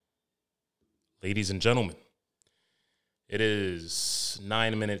Ladies and gentlemen, it is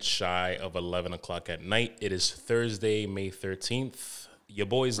 9 minutes shy of 11 o'clock at night. It is Thursday, May 13th. Your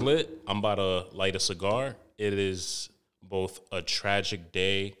boy's lit. I'm about to light a cigar. It is both a tragic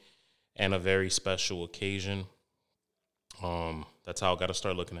day and a very special occasion. That's how I got to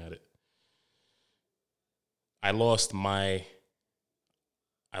start looking at it. I lost my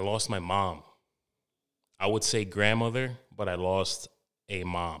mom. I would say grandmother, but I lost a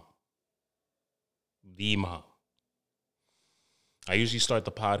mom. The mom. I usually start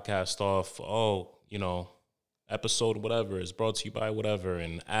the podcast off, episode whatever is brought to you by whatever,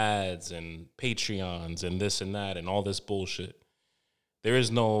 and ads and Patreons and this and that and all this bullshit. There is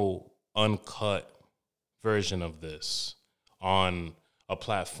no uncut version of this on a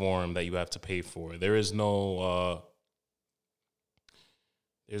platform that you have to pay for. There's no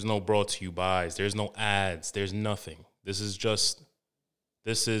brought to you buys. There's no ads. There's nothing. This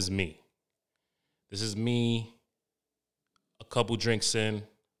is me. This is me, a couple drinks in,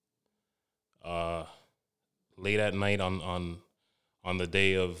 late at night on the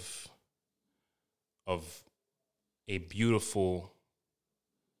day of a beautiful,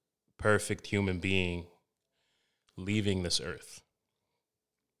 perfect human being leaving this earth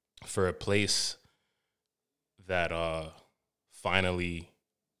for a place that finally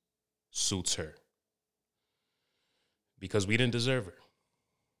suits her. Because we didn't deserve her.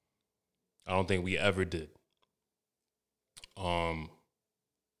 I don't think we ever did.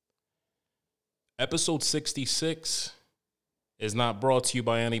 Episode 66 is not brought to you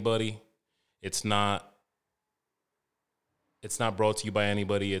by anybody. It's not brought to you by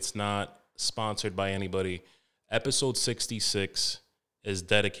anybody. It's not sponsored by anybody. Episode 66 is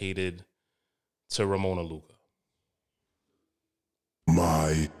dedicated to Ramona Luga.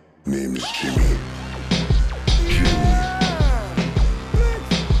 My name is Jimmy.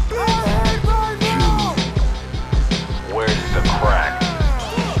 Where's the crack?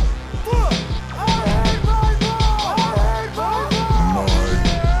 My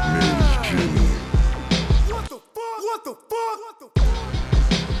name is Jimmy. What the fuck? What the fuck? What the fuck?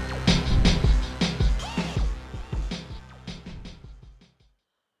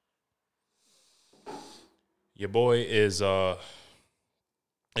 Your boy is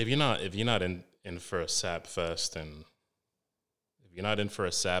if you're not in for a sap fest, and if you're not in for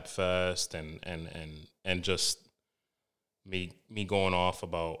a sap fest and just me going off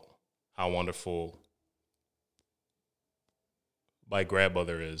about how wonderful my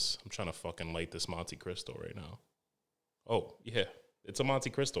grandmother is. I'm trying to fucking light this Monte Cristo right now. Oh, yeah. It's a Monte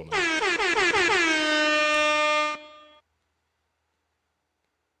Cristo now.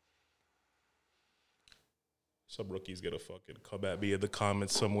 Some rookies gonna fucking come at me in the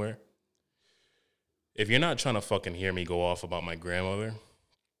comments somewhere. If you're not trying to fucking hear me go off about my grandmother,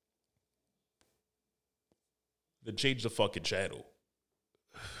 then change the fucking channel.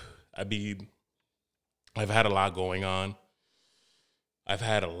 I mean, I've had a lot going on.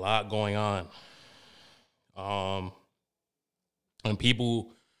 And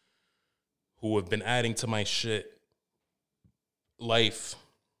people who have been adding to my shit, life,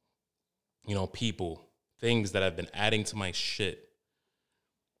 things that have been adding to my shit.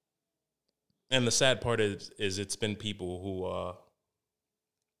 And the sad part is it's been people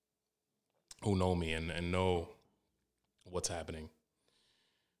who know me and know what's happening.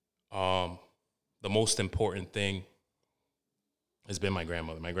 The most important thing has been my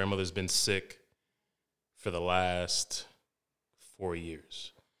grandmother. My grandmother's been sick for the last 4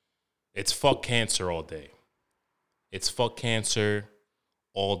 years. It's fuck cancer all day. It's fuck cancer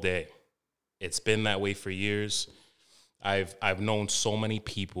all day. It's been that way for years. I've known so many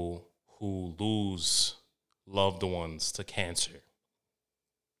people who lose loved ones to cancer.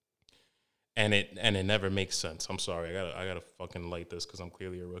 And it never makes sense. I'm sorry. I gotta fucking light this because I'm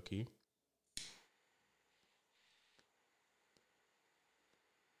clearly a rookie. I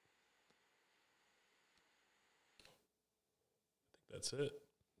think that's it.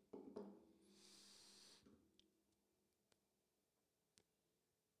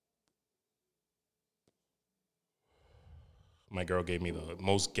 My girl gave me the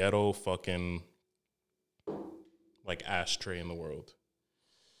most ghetto fucking ashtray in the world.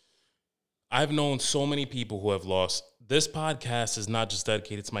 I've known so many people who have lost. This podcast is not just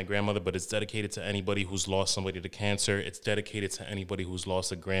dedicated to my grandmother, but it's dedicated to anybody who's lost somebody to cancer. It's dedicated to anybody who's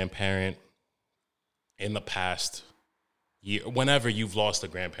lost a grandparent in the past year, whenever you've lost a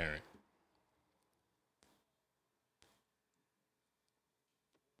grandparent.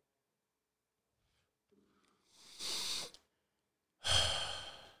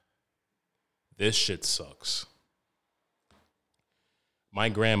 This shit sucks. My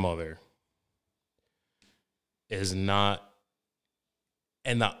grandmother is not,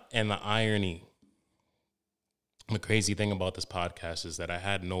 and the irony, the crazy thing about this podcast is that I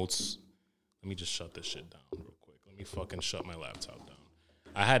had notes. Let me just shut this shit down real quick. Let me fucking shut my laptop down.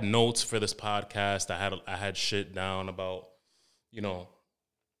 I had notes for this podcast. I had shit down about, you know,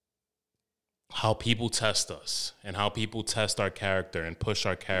 how people test us and how people test our character and push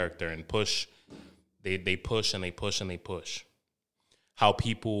our character and push. They push and they push and they push. How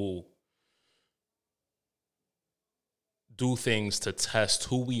people do things to test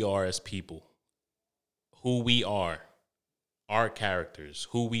who we are as people, who we are, our characters,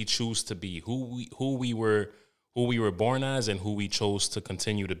 who we choose to be, who we were born as, and who we chose to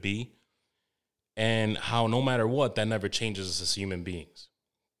continue to be, and how no matter what, that never changes us as human beings.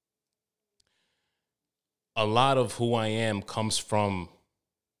 A lot of who I am comes from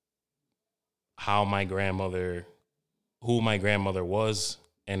who my grandmother was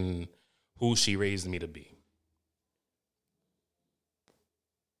and who she raised me to be.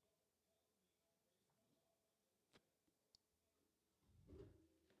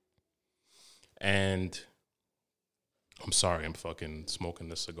 And I'm sorry, I'm fucking smoking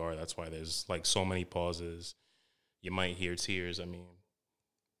this cigar. That's why there's like so many pauses. You might hear tears. I mean,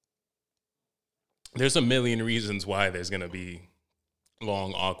 there's a million reasons why there's going to be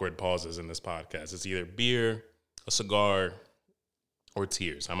long, awkward pauses in this podcast. It's either beer, a cigar, or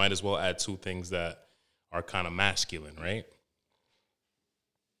tears. I might as well add two things that are kind of masculine, right?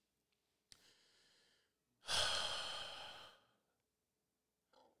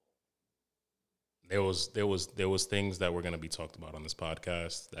 There was things that were going to be talked about on this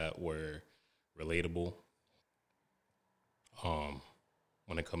podcast that were relatable.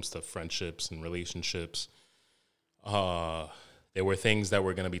 When it comes to friendships and relationships, there were things that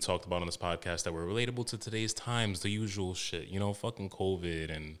were going to be talked about on this podcast that were relatable to today's times, the usual shit, you know, fucking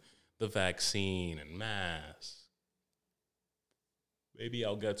COVID and the vaccine and masks. Maybe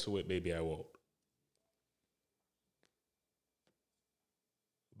I'll get to it, maybe I won't.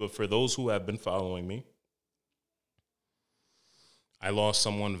 But for those who have been following me, I lost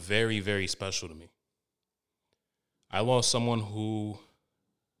someone very, very special to me. I lost someone who,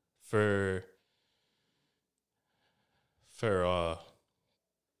 for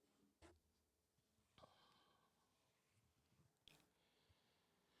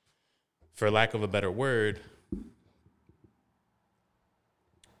lack of a better word,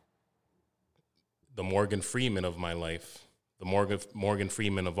 the Morgan Freeman of my life, the Morgan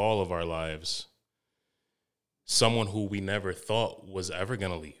Freeman of all of our lives, someone who we never thought was ever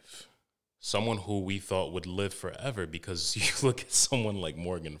going to leave, someone who we thought would live forever, because you look at someone like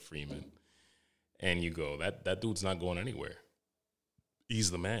Morgan Freeman and you go, that dude's not going anywhere. He's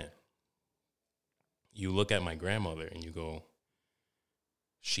the man. You look at my grandmother and you go,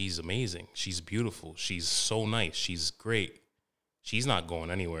 she's amazing. She's beautiful. She's so nice. She's great. She's not going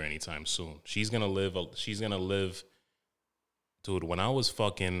anywhere anytime soon. She's going to live. Dude, when I was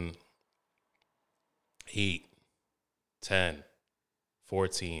fucking 8, 10,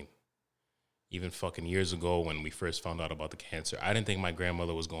 14, even fucking years ago when we first found out about the cancer, I didn't think my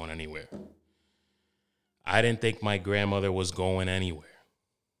grandmother was going anywhere. I didn't think my grandmother was going anywhere.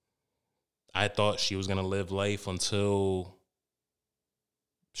 I thought she was going to live life until,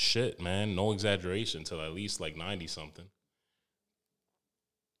 shit, man, no exaggeration, till at least like 90-something.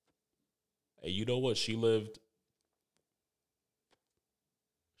 Hey, you know what? She lived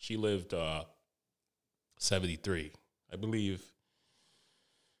 73, I believe.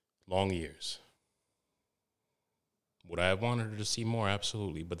 Long years. Would I have wanted her to see more?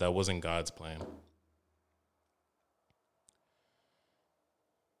 Absolutely, but that wasn't God's plan.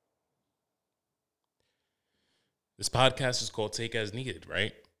 This podcast is called Take As Needed,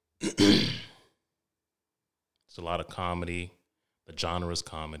 right? It's a lot of comedy. The genre is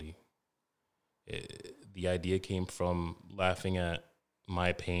comedy. The idea came from laughing at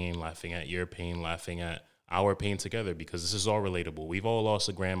my pain, laughing at your pain, laughing at our pain together, because this is all relatable. We've all lost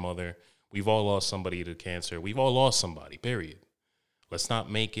a grandmother. We've all lost somebody to cancer. We've all lost somebody, period. Let's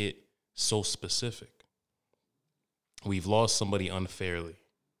not make it so specific. We've lost somebody unfairly.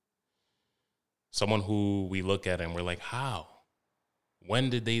 Someone who we look at and we're like, how? When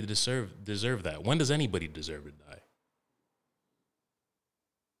did they deserve that? When does anybody deserve to die?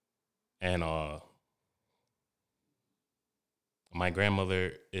 And my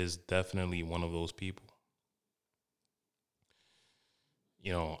grandmother is definitely one of those people.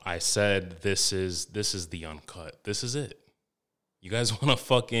 You know, I said this is the uncut. This is it. You guys want a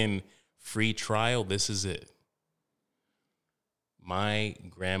fucking free trial? This is it. My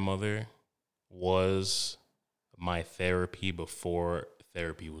grandmother was my therapy before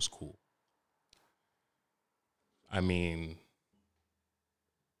therapy was cool. I mean,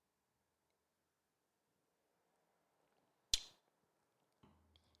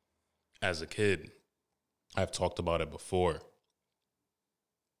 as a kid, I've talked about it before.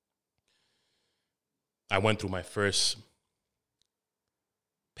 I went through my first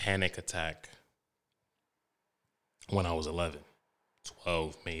panic attack when I was 11,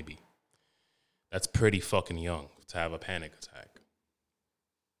 12 maybe. That's pretty fucking young to have a panic attack.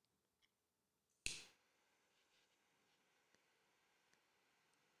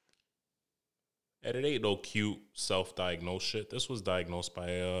 And it ain't no cute self-diagnosed shit. This was diagnosed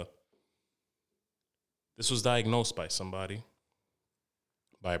by somebody,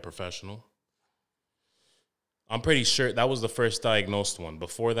 by a professional. I'm pretty sure that was the first diagnosed one.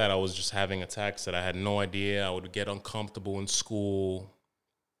 Before that, I was just having attacks that I had no idea. I would get uncomfortable in school.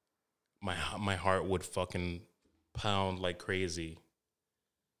 My heart would fucking pound like crazy.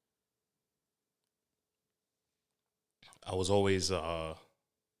 I was always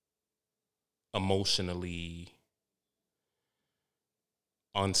emotionally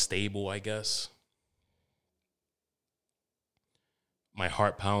unstable, I guess. My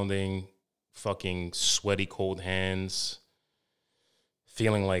heart pounding, fucking sweaty cold hands,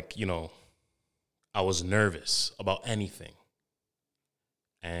 feeling like, I was nervous about anything.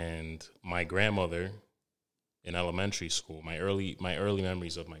 And my grandmother in elementary school, my early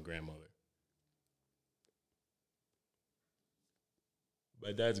memories of my grandmother.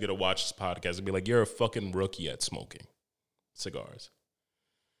 My dad's gonna watch this podcast and be like, "You're a fucking rookie at smoking cigars."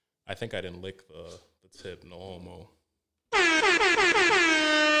 I think I didn't lick the tip, no homo.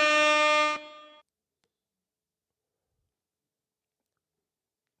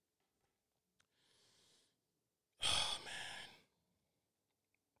 Oh, man.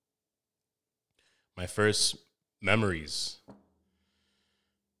 My first memories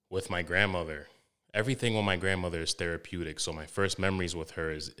with my grandmother. Everything with my grandmother is therapeutic. So my first memories with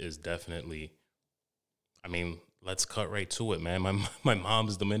her is definitely, let's cut right to it, man. My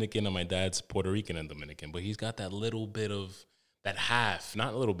mom's Dominican and my dad's Puerto Rican and Dominican, but he's got that little bit of that half,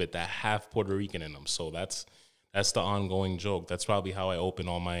 not a little bit, that half Puerto Rican in him. So that's the ongoing joke. That's probably how I've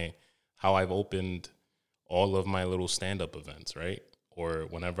opened all of my little stand-up events, right? Or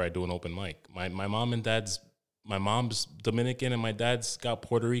whenever I do an open mic. My mom's Dominican and my dad's got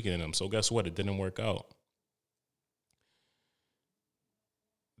Puerto Rican in him. So guess what? It didn't work out.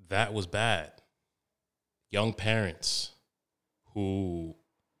 That was bad. Young parents who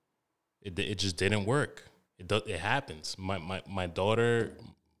it just didn't work. It happens. My daughter's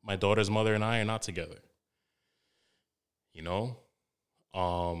mother and I are not together.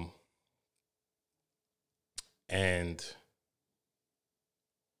 And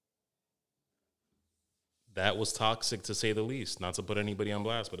that was toxic, to say the least. Not to put anybody on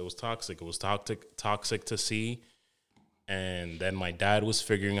blast, but it was toxic. It was toxic to see. And then my dad was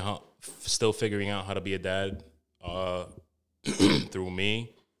still figuring out how to be a dad through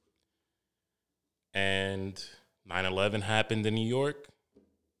me. And 9/11 happened in New York.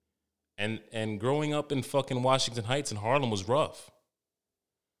 And growing up in fucking Washington Heights and Harlem was rough.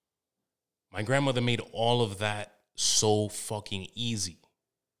 My grandmother made all of that so fucking easy.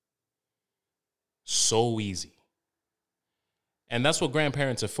 So easy. And that's what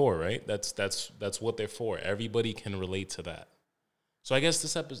grandparents are for, right? That's what they're for. Everybody can relate to that. So I guess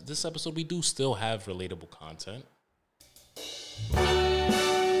this episode we do still have relatable content.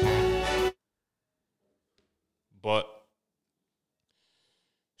 But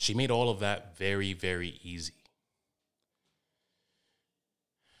she made all of that very, very easy.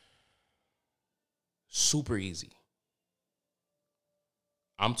 Super easy.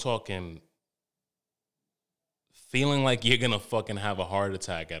 I'm talking feeling like you're going to fucking have a heart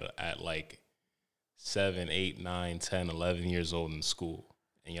attack at like 7, 8, 9, 10, 11 years old in school.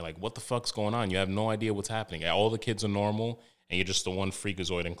 And you're like, what the fuck's going on? You have no idea what's happening. All the kids are normal, and you're just the one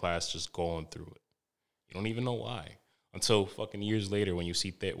freakazoid in class just going through it. You don't even know why. Until fucking years later when you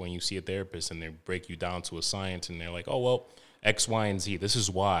see a therapist and they break you down to a science and they're like, oh, well, X, Y, and Z. This is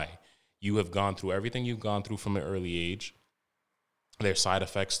why you have gone through everything you've gone through from an early age. There's side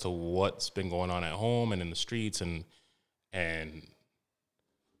effects to what's been going on at home and in the streets and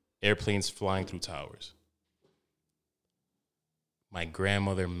airplanes flying through towers. My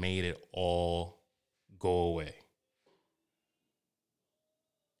grandmother made it all go away.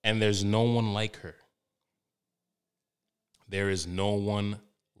 And there's no one like her. There is no one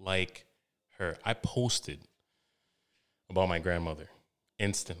like her. I posted about my grandmother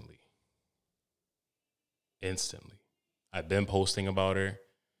instantly. I've been posting about her,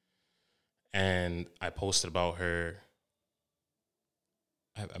 and I posted about her.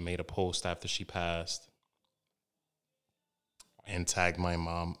 I made a post after she passed, and tagged my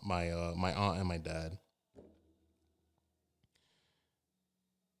mom, my aunt, and my dad.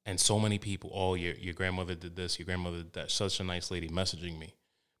 And so many people, oh, your grandmother did this, your grandmother did that. Such a nice lady messaging me.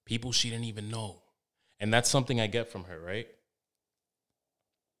 People she didn't even know. And that's something I get from her, right?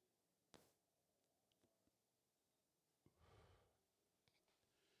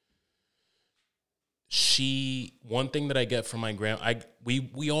 One thing that I get from my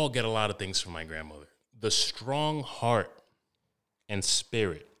we all get a lot of things from my grandmother. The strong heart and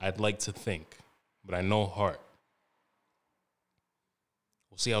spirit, I'd like to think, but I know heart.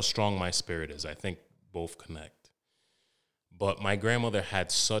 We'll see how strong my spirit is. I think both connect. But my grandmother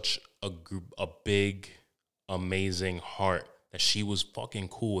had such a big, amazing heart that she was fucking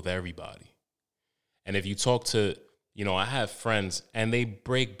cool with everybody. And if you talk to, I have friends and they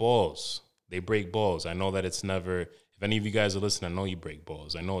break balls. They break balls. I know that it's never, if any of you guys are listening, I know you break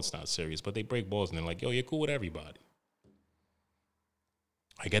balls. I know it's not serious, but they break balls and they're like, yo, you're cool with everybody.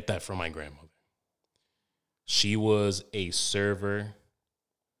 I get that from my grandmother. She was a server.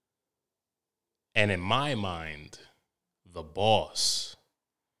 And in my mind, the boss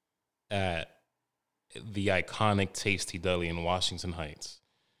at the iconic Tasty Deli in Washington Heights.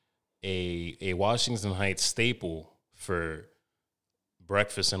 A Washington Heights staple for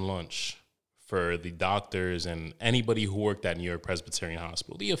breakfast and lunch for the doctors and anybody who worked at New York Presbyterian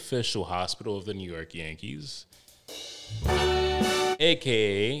Hospital, the official hospital of the New York Yankees,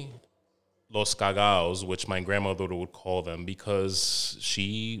 a.k.a. Los Cagaos, which my grandmother would call them because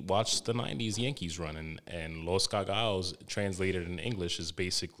she watched the 90s Yankees run. And Los Cagaos, translated in English, is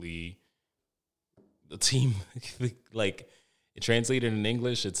basically the team. Like, it translated in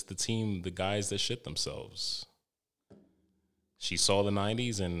English, it's the team, the guys that shit themselves. She saw the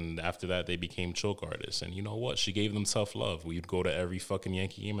 90s, and after that, they became choke artists. And you know what? She gave them tough love. We'd go to every fucking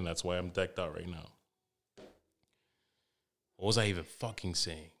Yankee game, and that's why I'm decked out right now. What was I even fucking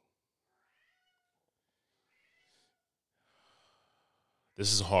saying?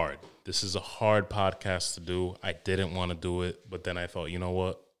 This is hard. This is a hard podcast to do. I didn't want to do it, but then I thought, you know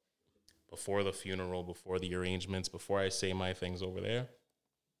what? Before the funeral, before the arrangements, before I say my things over there,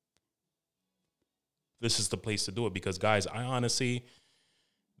 this is the place to do it. Because, guys, I honestly,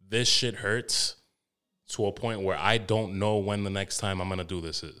 this shit hurts to a point where I don't know when the next time I'm going to do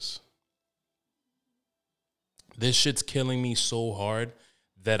this is. This shit's killing me so hard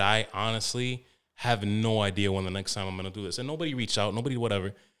that I honestly have no idea when the next time I'm going to do this. And nobody reach out, nobody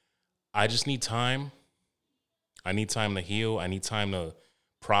whatever. I just need time. I need time to heal. I need time to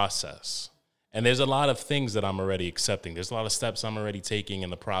process. And there's a lot of things that I'm already accepting. There's a lot of steps I'm already taking in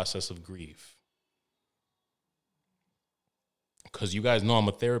the process of grief. Because you guys know I'm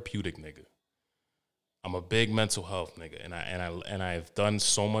a therapeutic nigga. I'm a big mental health nigga. And I've done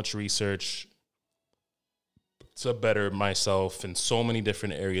so much research to better myself in so many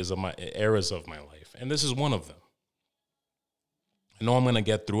different eras of my life. And this is one of them. I know I'm going to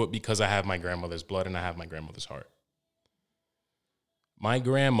get through it because I have my grandmother's blood and I have my grandmother's heart. My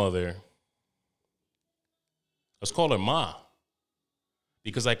grandmother, let's call her Ma.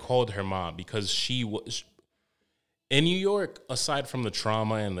 Because I called her Ma because she was in New York, aside from the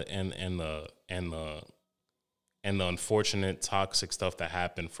trauma and the unfortunate toxic stuff that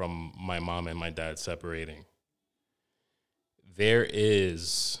happened from my mom and my dad separating. There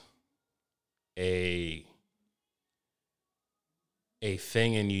is a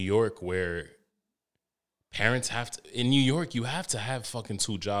thing in New York where parents have to, in New York, you have to have fucking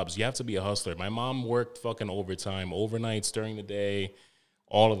 2 jobs. You have to be a hustler. My mom worked fucking overtime, overnights during the day,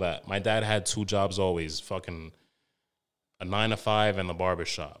 all of that. My dad had 2 jobs always, fucking a 9 to 5 and the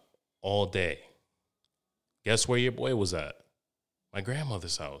barbershop all day. Guess where your boy was at? My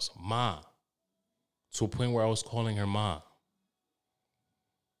grandmother's house, Ma. To a point where I was calling her Ma.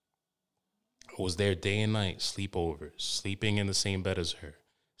 I was there day and night, sleepovers, sleeping in the same bed as her,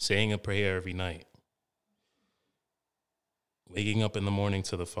 saying a prayer every night, waking up in the morning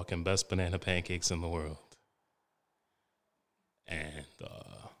to the fucking best banana pancakes in the world, and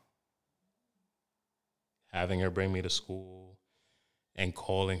having her bring me to school and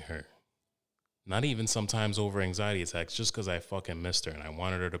calling her. Not even sometimes over anxiety attacks, just because I fucking missed her and I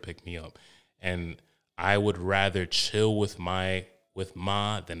wanted her to pick me up. And I would rather chill with Ma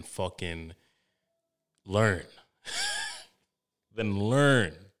than fucking learn.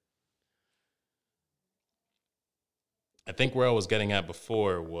 I think where I was getting at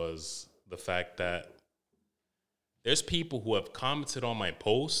before was the fact that there's people who have commented on my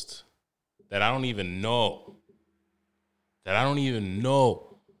post that I don't even know.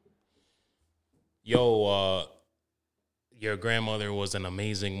 Yo, your grandmother was an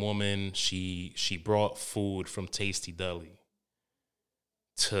amazing woman. She brought food from Tasty Deli.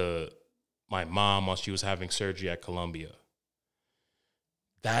 to my mom while she was having surgery at Columbia.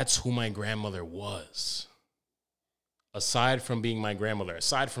 That's who my grandmother was. Aside from being my grandmother,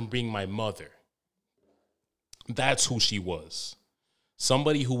 aside from being my mother, that's who she was.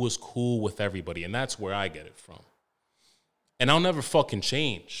 Somebody who was cool with everybody, and that's where I get it from. And I'll never fucking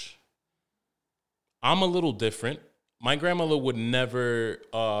change. I'm a little different. My grandmother would never,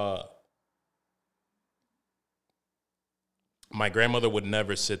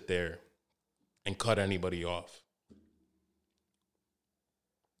 sit there and cut anybody off.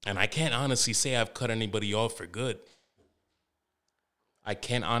 And I can't honestly say I've cut anybody off for good.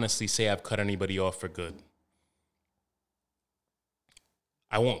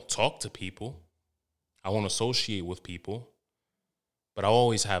 I won't talk to people. I won't associate with people. But I'll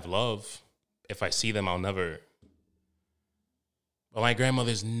always have love. If I see them, I'll never. But my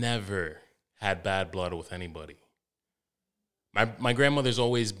grandmother's never had bad blood with anybody. My grandmother's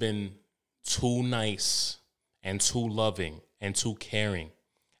always been too nice and too loving and too caring,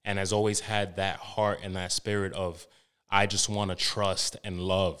 and has always had that heart and that spirit of, I just want to trust and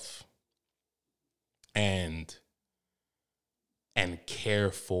love and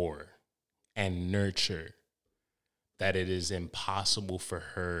care for and nurture, that it is impossible for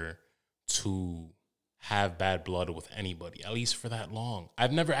her to have bad blood with anybody, at least for that long.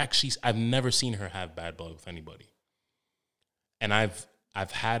 I've never seen her have bad blood with anybody. And I've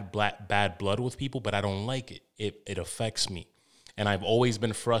had bad blood with people, but I don't like it. It affects me. And I've always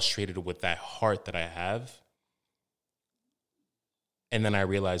been frustrated with that heart that I have. And then I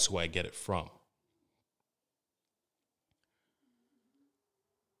realize who I get it from.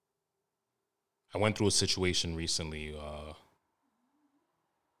 I went through a situation recently,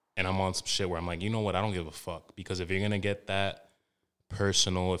 and I'm on some shit where I'm like, you know what? I don't give a fuck. Because if you're going to get that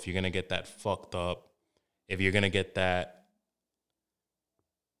personal, if you're going to get that fucked up, if you're going to get that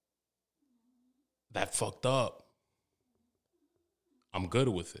fucked up, I'm good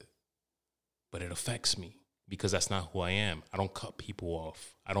with it. But it affects me because that's not who I am. I don't cut people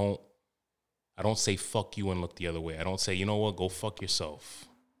off. I don't say fuck you and look the other way. I don't say, you know what, go fuck yourself.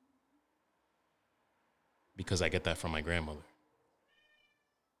 Because I get that from my grandmother.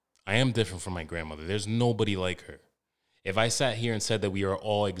 I am different from my grandmother. There's nobody like her. If I sat here and said that we are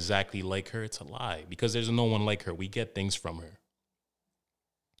all exactly like her, it's a lie. Because there's no one like her. We get things from her.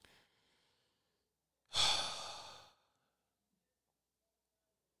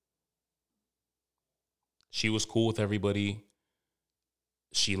 She was cool with everybody.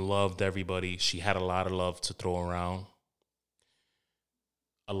 She loved everybody. She had a lot of love to throw around.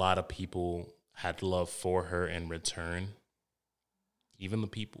 A lot of people had love for her in return. Even the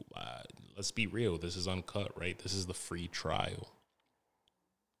people, let's be real, this is uncut, right? This is the free trial.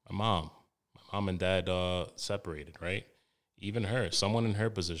 My mom and dad separated, right? Even her, someone in her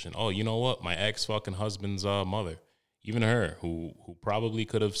position. Oh, you know what? My ex-fucking husband's mother. Even her, who probably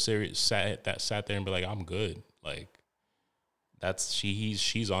could have sat there and be like, I'm good. Like,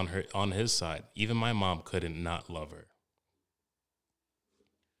 she's on his side. Even my mom couldn't not love her.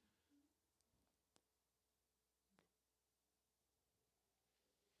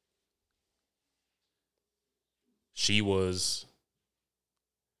 She was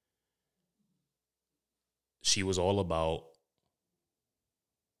all about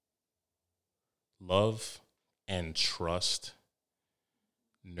love and trust,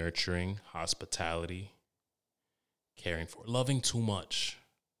 nurturing, hospitality, caring for, loving too much.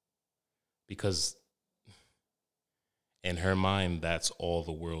 Because in her mind, that's all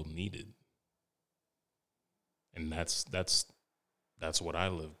the world needed. And that's what I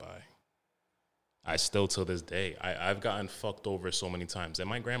live by. I still, till this day, I've gotten fucked over so many times. And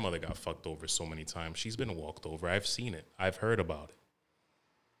my grandmother got fucked over so many times. She's been walked over. I've seen it. I've heard about it.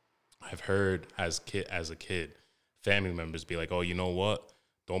 I've heard as a kid, family members be like, oh, you know what?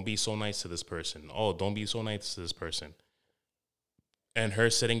 Don't be so nice to this person. Oh, don't be so nice to this person. And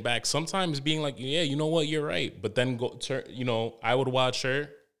her sitting back, sometimes being like, yeah, you know what? You're right. But then I would watch her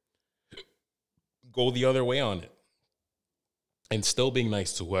go the other way on it. And still being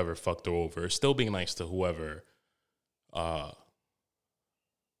nice to whoever fucked her over. Still being nice to whoever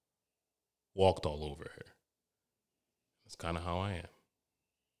walked all over her. That's kind of how I am.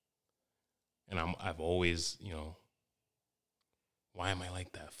 And I've always, why am I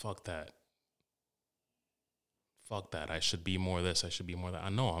like that? Fuck that. Fuck that. I should be more this. I should be more that. I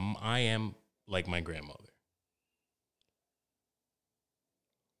know I am like my grandmother.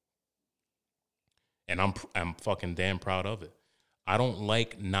 And I'm fucking damn proud of it. I don't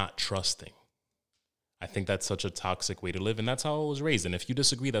like not trusting. I think that's such a toxic way to live, and that's how I was raised. And if you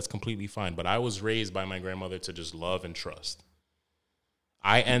disagree, that's completely fine. But I was raised by my grandmother to just love and trust.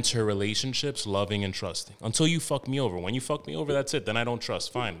 I enter relationships loving and trusting until you fuck me over. When you fuck me over, that's it. Then I don't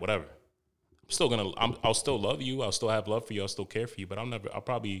trust. Fine, whatever. I'll still love you. I'll still have love for you. I'll still care for you. But I'll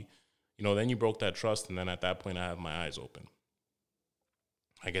probably, then you broke that trust. And then at that point, I have my eyes open.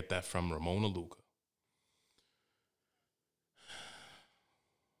 I get that from Ramona Luca.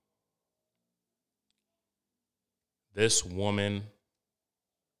 This woman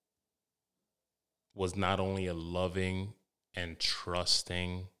was not only a loving and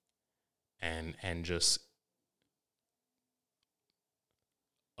trusting and just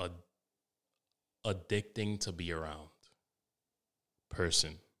addicting to be around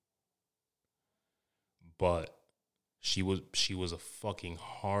person, but she was a fucking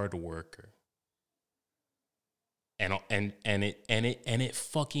hard worker, and it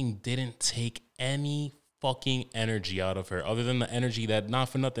fucking didn't take any fucking energy out of her, other than the energy that, not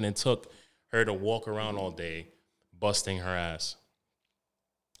for nothing, it took her to walk around all day busting her ass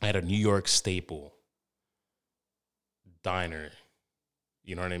at a New York staple diner.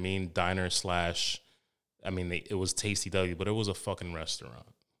 You know what I mean? Diner slash, it was Tasty Deli, but it was a fucking restaurant.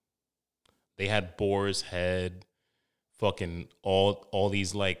 They had Boar's Head, fucking all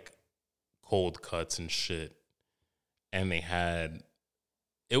these like cold cuts and shit. And they had,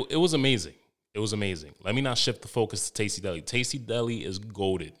 it was amazing. It was amazing. Let me not shift the focus to Tasty Deli. Tasty Deli is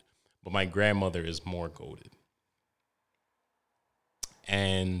goated, but my grandmother is more goated.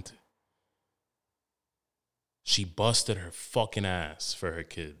 And she busted her fucking ass for her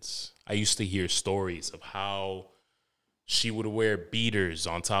kids. I used to hear stories of how she would wear beaters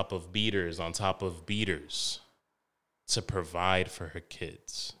on top of beaters on top of beaters to provide for her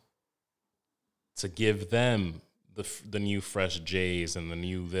kids, to give them the new fresh J's and the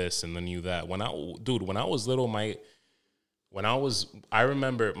new this and the new that. When I was little, I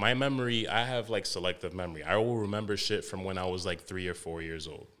remember my memory. I have like selective memory. I will remember shit from when I was like 3 or 4 years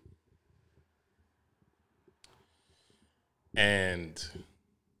old. And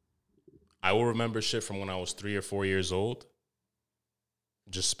I will remember shit from when I was 3 or 4 years old.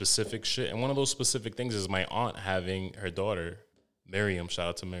 Just specific shit. And one of those specific things is my aunt having her daughter, Miriam, shout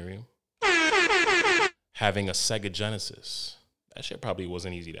out to Miriam, having a Sega Genesis. That shit probably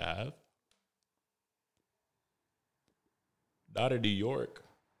wasn't easy to have. Not in New York.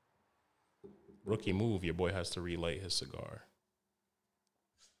 Rookie move, your boy has to relight his cigar.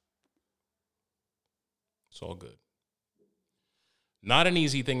 It's all good. Not an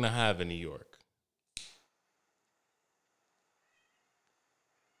easy thing to have in New York.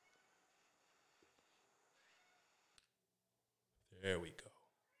 There we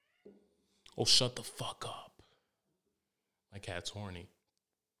go. Oh, shut the fuck up. My cat's horny.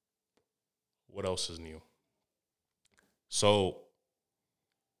 What else is new? So,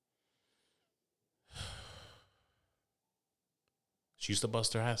 she used to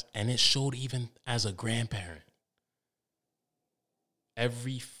bust her ass, and it showed even as a grandparent.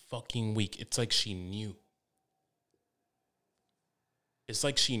 Every fucking week, it's like she knew. It's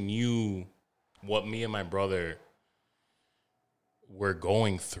like she knew what me and my brother were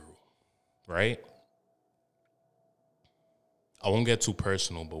going through, right? I won't get too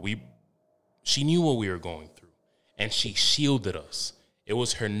personal, but she knew what we were going through, and she shielded us. It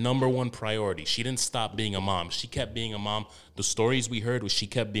was her number one priority. She didn't stop being a mom. She kept being a mom. The stories we heard was she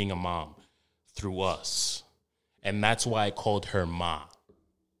kept being a mom through us. And that's why I called her Ma.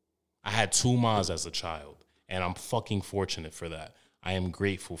 I had 2 Ma's as a child, and I'm fucking fortunate for that. I am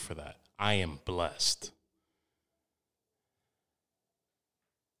grateful for that. I am blessed.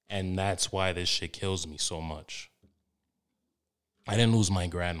 And that's why this shit kills me so much. I didn't lose my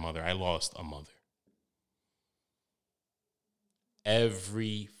grandmother. I lost a mother.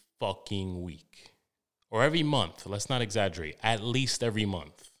 Every fucking week, or every month, let's not exaggerate, at least every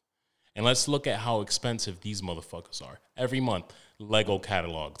month. And let's look at how expensive these motherfuckers are. Every month, Lego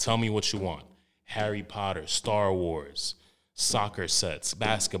catalog. Tell me what you want. Harry Potter, Star Wars, soccer sets,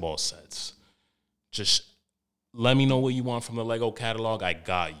 basketball sets. Just let me know what you want from the Lego catalog. I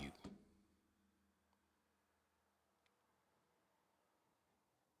got you.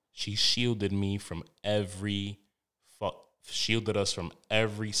 She shielded me from shielded us from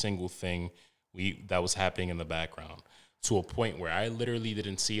every single thing that was happening in the background, to a point where I literally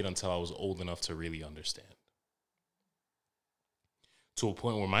didn't see it until I was old enough to really understand. To a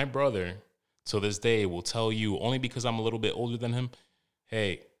point where my brother, to this day, will tell you, only because I'm a little bit older than him,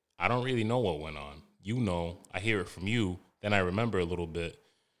 hey, I don't really know what went on. You know, I hear it from you, then I remember a little bit,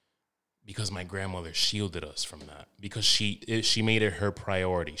 because my grandmother shielded us from that. Because she made it her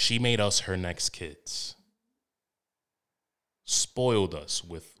priority. She made us her next kids. Spoiled us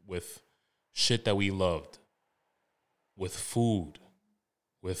with shit that we loved. With food.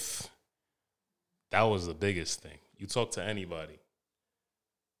 That was the biggest thing. You talk to anybody.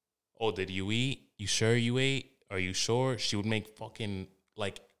 Oh, did you eat? You sure you ate? Are you sure? She would make fucking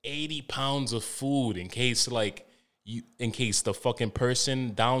like 80 pounds of food in case the fucking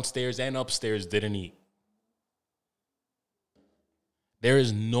person downstairs and upstairs didn't eat. There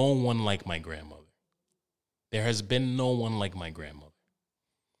is no one like my grandmother. There has been no one like my grandmother.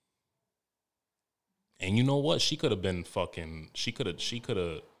 And you know what? She could have been fucking, she could have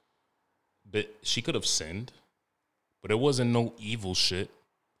sinned, but it wasn't no evil shit.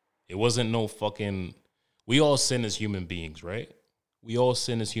 It wasn't no fucking, we all sin as human beings, right? We all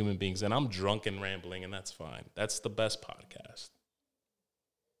sin as human beings, and I'm drunk and rambling, and that's fine. That's the best podcast.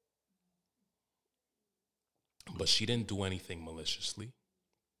 But she didn't do anything maliciously.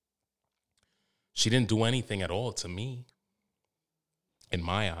 She didn't do anything at all to me, in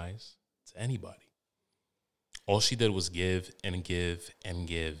my eyes, to anybody. All she did was give and give and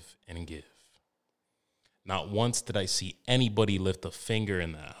give and give. Not once did I see anybody lift a finger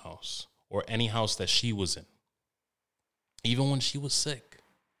in that house or any house that she was in, even when she was sick.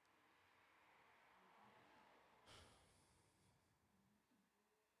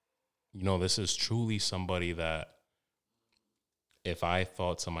 You know, this is truly somebody that if I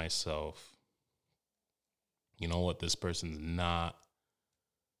thought to myself, you know what, this person's not,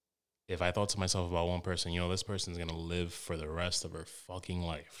 if I thought to myself about one person, you know, this person's going to live for the rest of her fucking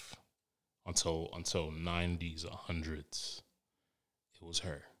life until 90s, 100s, it was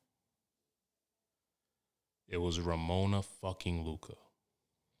her. It was Ramona fucking Luca.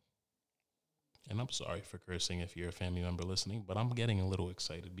 And I'm sorry for cursing if you're a family member listening, but I'm getting a little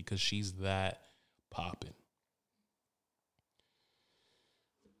excited because she's that poppin'.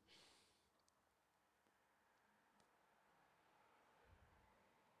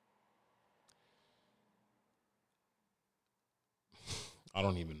 I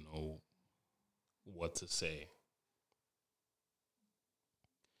don't even know what to say.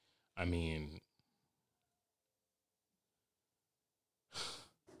 I mean,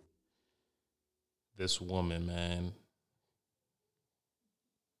 this woman, man,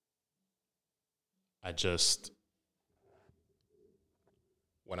 I just,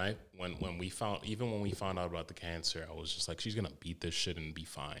 when we found out about the cancer, I was just like, she's gonna beat this shit and be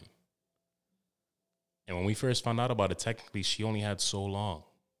fine. And when we first found out about it, technically she only had so long.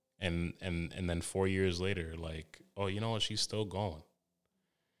 And then 4 years later, like, oh, you know what, she's still going.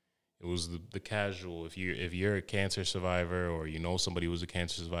 It was the casual, if you're a cancer survivor or you know somebody who's a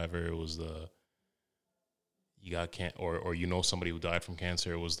cancer survivor, it was or you know somebody who died from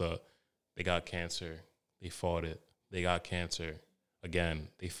cancer, it was they got cancer, they fought it, they got cancer again,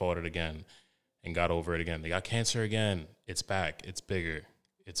 they fought it again and got over it again. They got cancer again, it's back, it's bigger,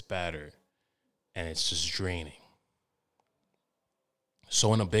 it's badder, and it's just draining.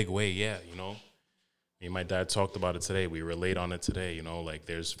 So in a big way, yeah, you know, me and my dad talked about it today. We relate on it today, you know, like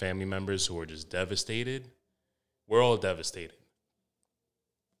there's family members who are just devastated. We're all devastated.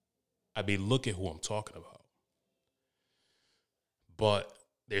 I mean, look at who I'm talking about. But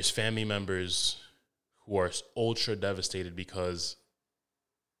there's family members who are ultra devastated because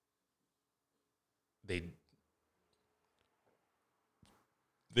they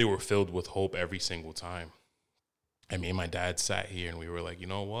were filled with hope every single time. I mean, my dad sat here and we were like, you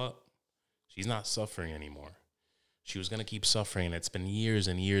know what? She's not suffering anymore. She was going to keep suffering. And it's been years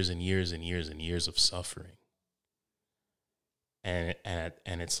and years and years and years and years of suffering. And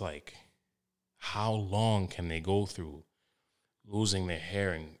it's like, how long can they go through losing their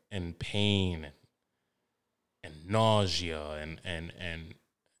hair and pain and nausea and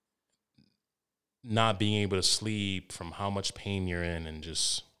not being able to sleep from how much pain you're in and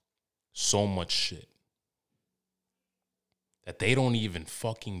just so much shit that they don't even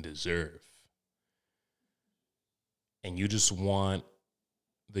fucking deserve. And you just want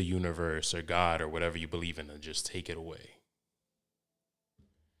the universe or God or whatever you believe in to just take it away.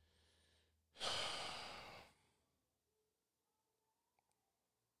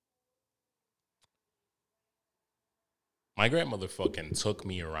 My grandmother fucking took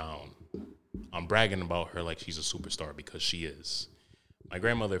me around. I'm bragging about her like she's a superstar because she is. My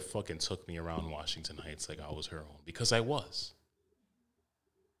grandmother fucking took me around Washington Heights like I was her own because I was.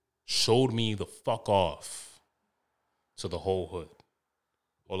 Showed me the fuck off to the whole hood.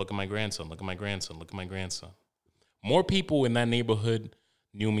 Oh, look at my grandson, look at my grandson, look at my grandson. More people in that neighborhood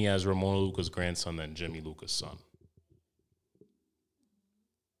knew me as Ramona Luca's grandson than Jimmy Luca's son.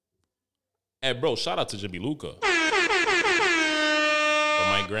 Hey, bro, shout out to Jimmy Luca. But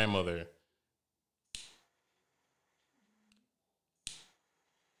my grandmother,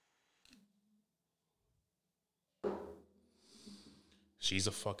 She's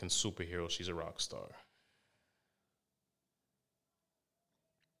a fucking superhero. She's a rock star.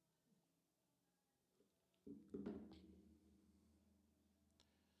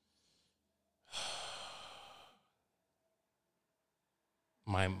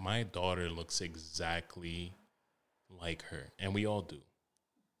 My daughter looks exactly like her, and we all do.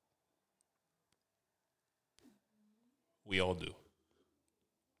 We all do.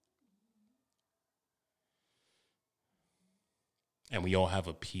 And we all have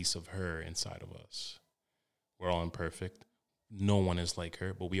a piece of her inside of us. We're all imperfect. No one is like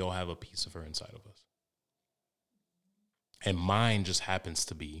her, but we all have a piece of her inside of us. And mine just happens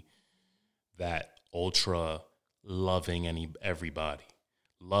to be that ultra loving everybody.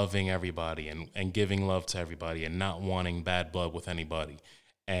 Loving everybody and giving love to everybody and not wanting bad blood with anybody.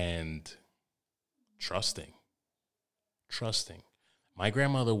 And trusting. My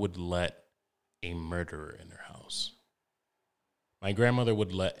grandmother would let a murderer in her house. My grandmother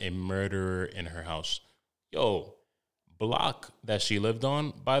would let a murderer in her house. Yo, block that she lived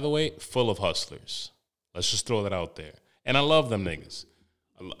on, by the way, full of hustlers. Let's just throw that out there. And I love them niggas.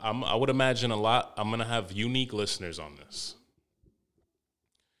 I would imagine a lot. I'm going to have unique listeners on this.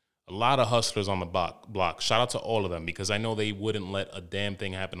 A lot of hustlers on the block. Shout out to all of them because I know they wouldn't let a damn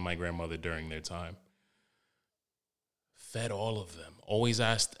thing happen to my grandmother during their time. Fed all of them. Always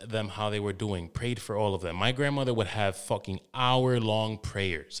asked them how they were doing. Prayed for all of them. My grandmother would have fucking hour-long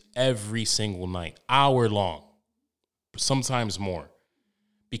prayers every single night. Hour-long. Sometimes more.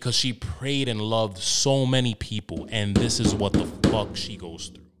 Because she prayed and loved so many people, and this is what the fuck she goes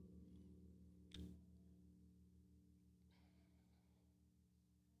through.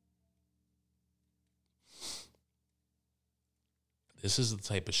 This is the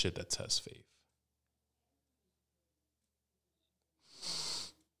type of shit that tests faith.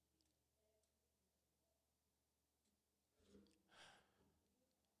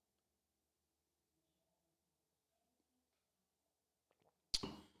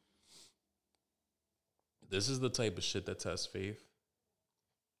 This is the type of shit that tests faith.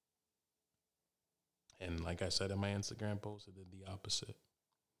 And like I said in my Instagram post, it did the opposite.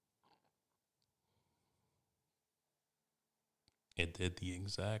 It did the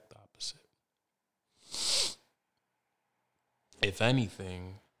exact opposite. If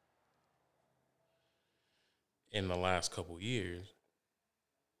anything, in the last couple years,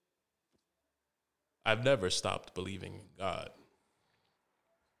 I've never stopped believing in God.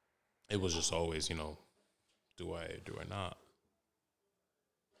 It was just always, do I or not?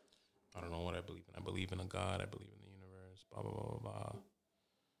 I don't know what I believe in. I believe in a God. I believe in the universe. Blah, blah, blah, blah, blah.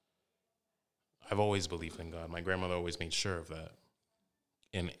 I've always believed in God. My grandmother always made sure of that.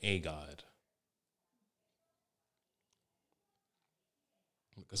 In a God.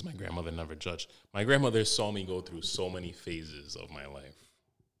 Because my grandmother never judged. My grandmother saw me go through so many phases of my life.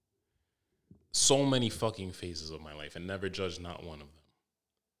 So many fucking phases of my life and never judged not one of them.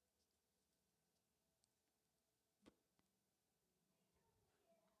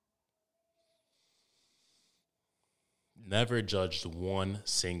 Never judged one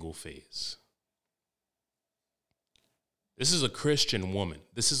single phase. This is a Christian woman.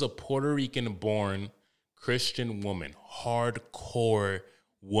 This is a Puerto Rican-born Christian woman. Hardcore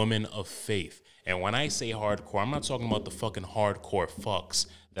woman of faith. And when I say hardcore, I'm not talking about the fucking hardcore fucks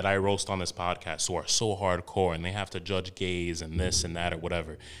that I roast on this podcast who are so hardcore and they have to judge gays and this and that or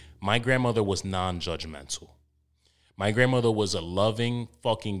whatever. My grandmother was non-judgmental. My grandmother was a loving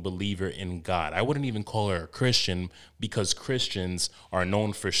fucking believer in God. I wouldn't even call her a Christian because Christians are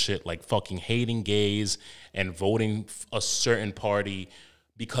known for shit like fucking hating gays and voting a certain party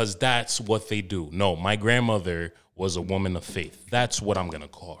because that's what they do. No, my grandmother was a woman of faith. That's what I'm going to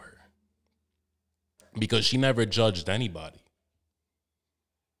call her. Because she never judged anybody.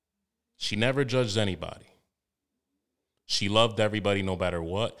 She never judged anybody. She loved everybody no matter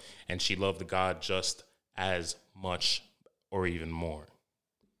what, and she loved God just as much or even more.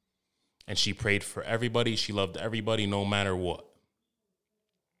 And she prayed for everybody. She loved everybody no matter what.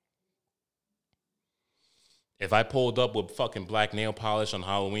 If I pulled up with fucking black nail polish on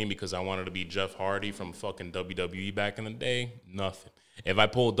Halloween because I wanted to be Jeff Hardy from fucking WWE back in the day, nothing. If I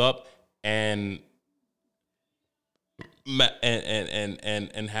pulled up and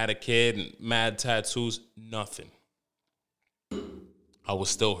had a kid and mad tattoos, nothing. I was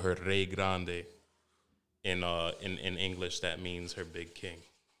still her Rey Grande. In English, that means her big king.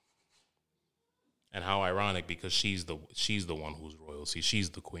 And how ironic, because she's the one who's royalty. She's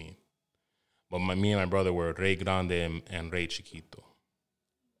the queen. But me and my brother were Rey Grande and Rey Chiquito.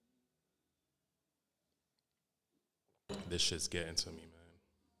 This shit's getting to me, man.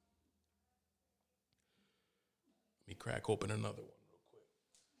 Let me crack open another one real quick.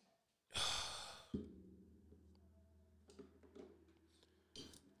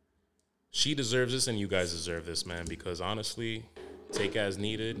 She deserves this, and you guys deserve this, man. Because honestly, take as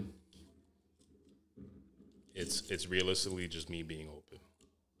needed. It's realistically just me being open.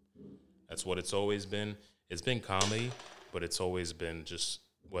 That's what it's always been. It's been comedy, but it's always been just,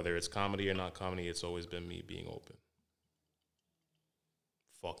 whether it's comedy or not comedy, it's always been me being open.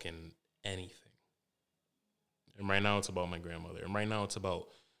 Fucking anything. And right now it's about my grandmother. And right now it's about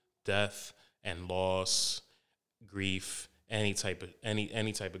death and loss, grief, any type of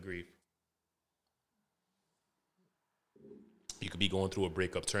grief. You could be going through a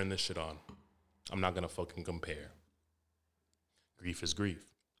breakup, turn this shit on. I'm not gonna fucking compare. Grief is grief.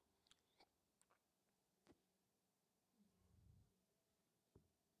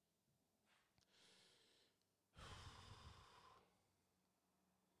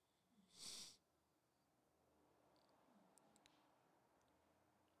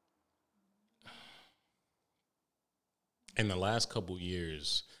 In the last couple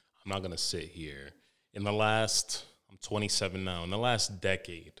years, I'm not going to sit here. I'm 27 now. In the last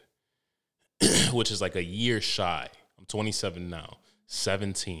decade, which is like a year shy, I'm 27 now,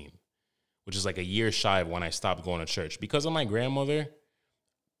 17, which is like a year shy of when I stopped going to church. Because of my grandmother,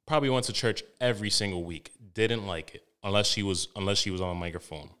 probably went to church every single week. Didn't like it unless she was on a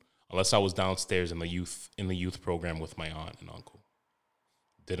microphone. Unless I was downstairs in the youth program with my aunt and uncle.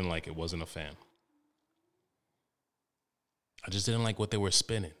 Didn't like it, wasn't a fan. I just didn't like what they were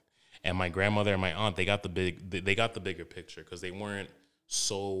spinning. And my grandmother and my aunt, they got the bigger picture because they weren't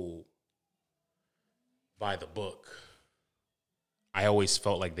so by the book. I always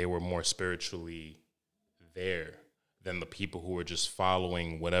felt like they were more spiritually there than the people who were just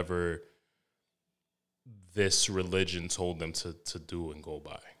following whatever this religion told them to do and go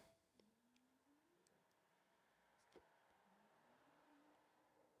by.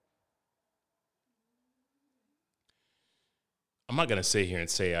 I'm not gonna sit here and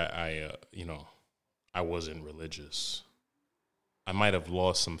say I wasn't religious. I might have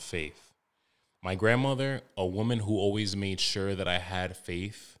lost some faith. My grandmother, a woman who always made sure that I had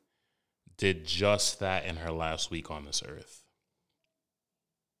faith, did just that in her last week on this earth.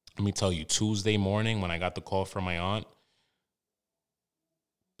 Let me tell you, Tuesday morning when I got the call from my aunt,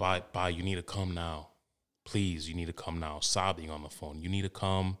 Bye, you need to come now. Please, you need to come now. Sobbing on the phone. You need to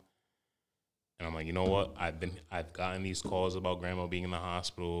come. And I'm like, you know what? I've gotten these calls about grandma being in the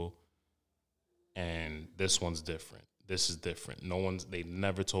hospital, and this one's different. This is different. They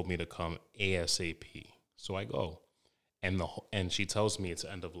never told me to come ASAP. So I go. And she tells me it's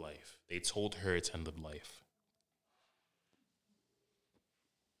end of life. They told her it's end of life.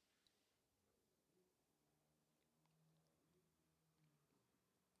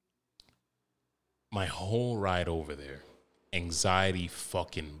 My whole ride over there, anxiety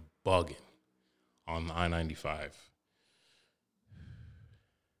fucking bugging on the I-95.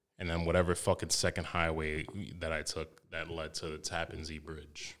 And then whatever fucking second highway that I took that led to the Tappan Zee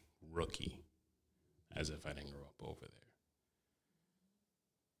Bridge. Rookie. As if I didn't grow up over there.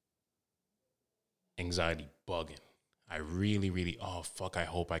 Anxiety bugging. I really, oh, fuck, I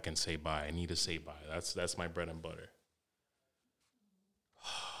hope I can say bye. I need to say bye. That's my bread and butter.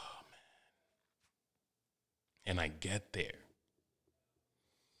 Oh, man. And I get there.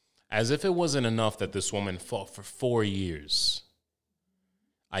 As if it wasn't enough that this woman fought for 4 years.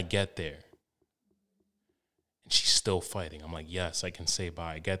 I get there. And she's still fighting. I'm like, yes, I can say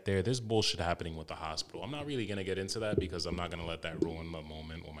bye. I get there. There's bullshit happening with the hospital. I'm not really going to get into that because I'm not going to let that ruin my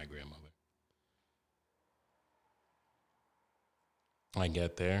moment with my grandmother. I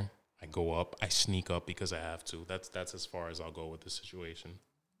get there. I go up. I sneak up because I have to. That's as far as I'll go with the situation.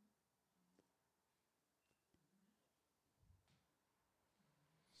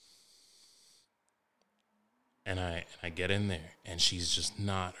 And I get in there, and she's just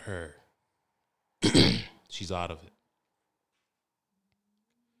not her. She's out of it.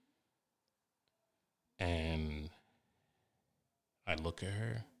 And I look at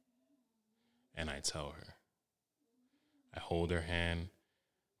her, and I tell her. I hold her hand.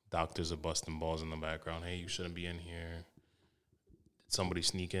 Doctors are busting balls in the background. Hey, you shouldn't be in here. Did somebody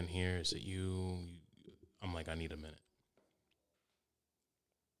sneak in here? Is it you? I'm like, I need a minute.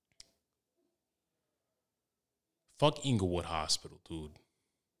 Fuck Inglewood Hospital, dude.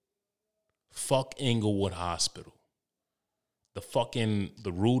 Fuck Inglewood Hospital.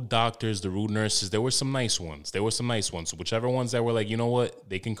 The rude doctors, the rude nurses, there were some nice ones. Whichever ones that were like, you know what,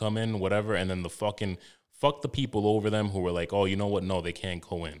 they can come in, whatever. And then fuck the people over them who were like, oh, you know what, no, they can't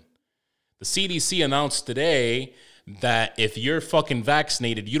go in. The CDC announced today that if you're fucking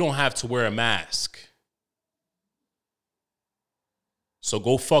vaccinated, you don't have to wear a mask. So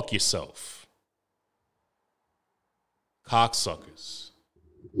go fuck yourself. Cocksuckers.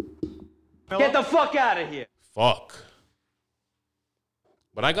 Get the fuck out of here. Fuck.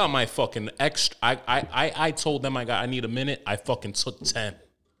 But I got my fucking extra. I told them I need a minute. I fucking took 10.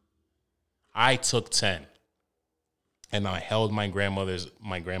 I took 10. And I held my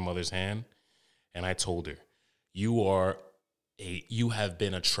grandmother's hand, and I told her, you have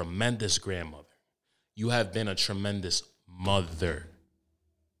been a tremendous grandmother. You have been a tremendous mother.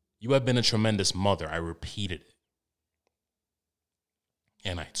 You have been a tremendous mother. I repeated it.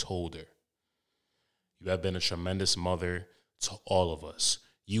 And I told her, you have been a tremendous mother to all of us.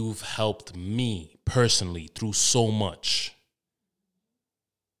 You've helped me personally through so much.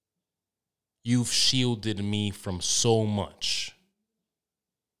 You've shielded me from so much.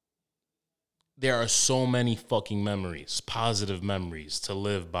 There are so many fucking memories, positive memories to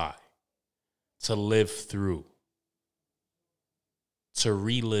live by, to live through, to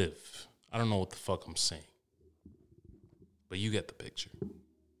relive. I don't know what the fuck I'm saying, but you get the picture.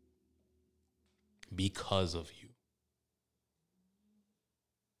 Because of you.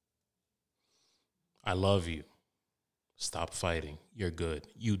 I love you. Stop fighting. You're good.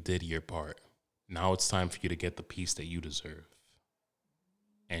 You did your part. Now it's time for you to get the peace that you deserve.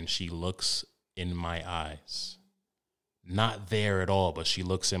 And she looks in my eyes. Not there at all, but she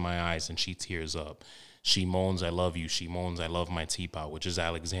looks in my eyes and she tears up. She moans, I love you. She moans, I love my teapot, which is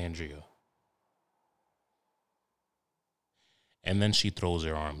Alexandria. And then she throws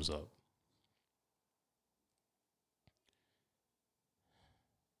her arms up.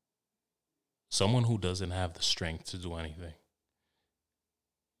 Someone who doesn't have the strength to do anything.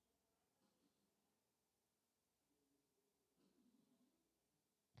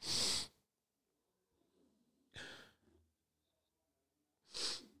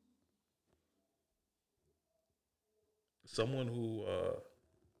 Someone who,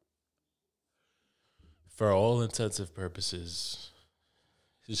 for all intensive purposes,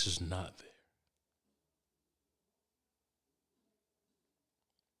 is just not there.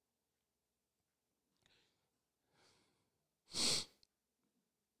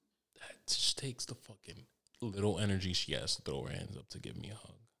 That just takes the fucking little energy she has to throw her hands up to give me a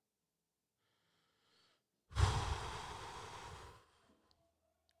hug.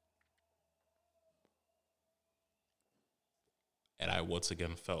 And I once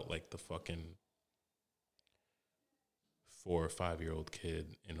again felt like the fucking 4 or 5-year-old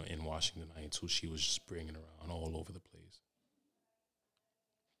kid in Washington Heights who she was just bringing around all over the place.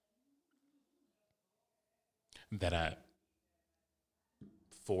 That at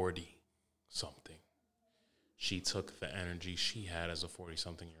 40-something, she took the energy she had as a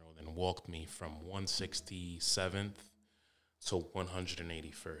 40-something-year-old and walked me from 167th to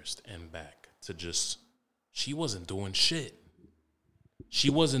 181st and back to just, she wasn't doing shit. She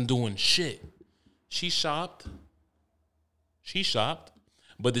wasn't doing shit. She shopped.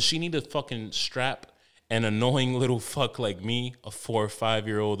 But does she need to fucking strap an annoying little fuck like me, a 4 or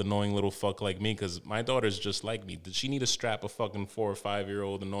 5-year-old annoying little fuck like me? Because my daughter's just like me. Did she need to strap a fucking 4 or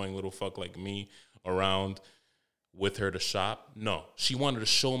 5-year-old annoying little fuck like me around with her to shop? No. She wanted to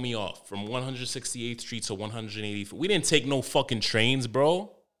show me off from 168th Street to 180th. We didn't take no fucking trains,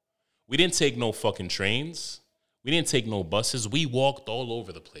 bro. We didn't take no fucking trains. We didn't take no buses. We walked all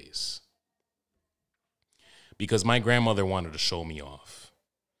over the place. Because my grandmother wanted to show me off.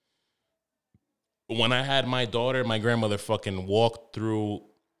 When I had my daughter, my grandmother fucking walked through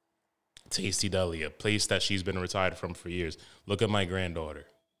Tasty Deli, a place that she's been retired from for years. Look at my granddaughter.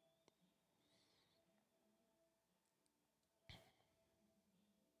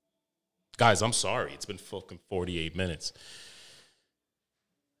 Guys, I'm sorry. It's been fucking 48 minutes.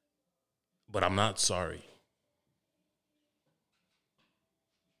 But I'm not sorry.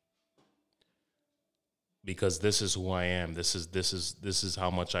 Because this is who I am. This is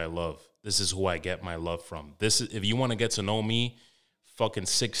how much I love. This is who I get my love from. This is, if you want to get to know me, fucking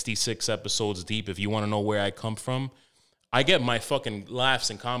 66 episodes deep, if you want to know where I come from, I get my fucking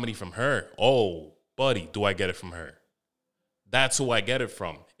laughs and comedy from her. Oh, buddy, do I get it from her? That's who I get it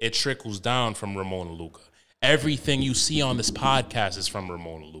from. It trickles down from Ramona Luca. Everything you see on this podcast is from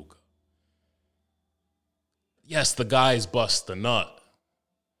Ramona Luca. Yes, the guys bust the nut.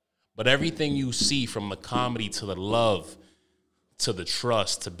 But everything you see, from the comedy to the love, to the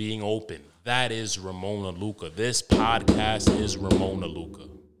trust, to being open, that is Ramona Luca. This podcast is Ramona Luca.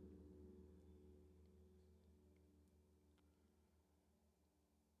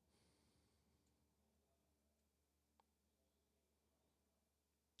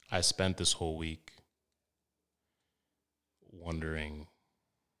 I spent this whole week wondering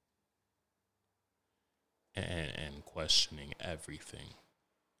and questioning everything.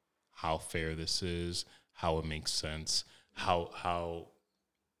 How fair this is, how it makes sense, how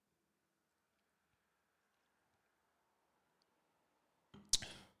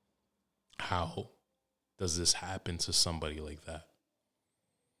how does this happen to somebody like that?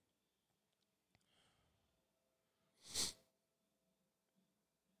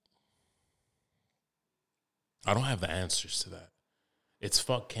 I don't have the answers to that. It's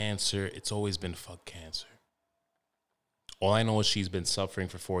fuck cancer. It's always been fuck cancer. All I know is she's been suffering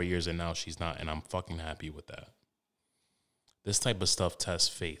for 4 years and now she's not, and I'm fucking happy with that. This type of stuff tests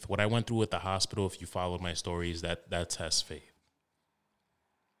faith. What I went through at the hospital, if you followed my stories, that tests faith.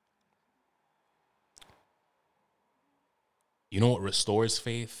 You know what restores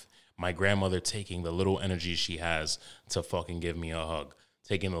faith? My grandmother taking the little energy she has to fucking give me a hug.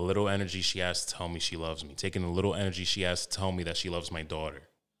 Taking the little energy she has to tell me she loves me. Taking the little energy she has to tell me that she loves my daughter.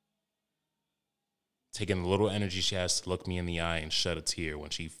 Taking the little energy she has to look me in the eye and shed a tear when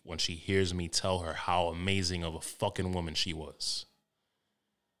she hears me tell her how amazing of a fucking woman she was.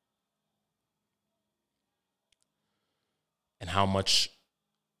 And how much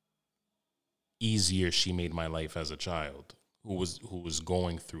easier she made my life as a child who was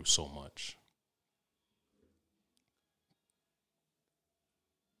going through so much.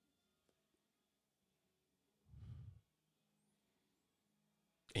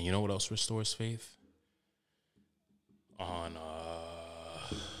 And you know what else restores faith? On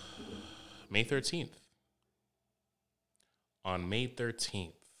May 13th. On May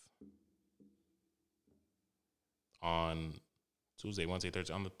 13th. On Tuesday, Wednesday,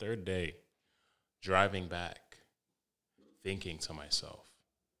 Thursday, on the third day, driving back, thinking to myself,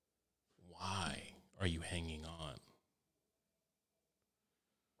 why are you hanging on?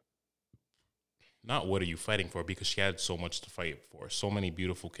 Not what are you fighting for, because she had so much to fight for. So many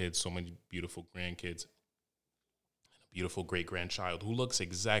beautiful kids, so many beautiful grandkids, and a beautiful great-grandchild who looks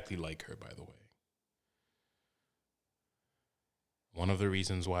exactly like her, by the way. One of the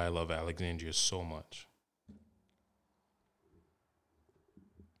reasons why I love Alexandria so much.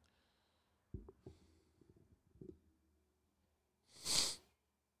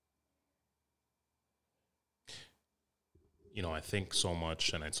 You know, I think so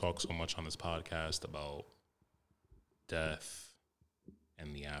much and I talk so much on this podcast about death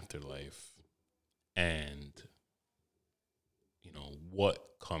and the afterlife and, you know, what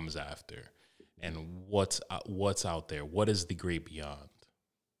comes after and what's out there. What is the great beyond?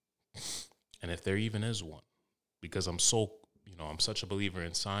 And if there even is one, because I'm such a believer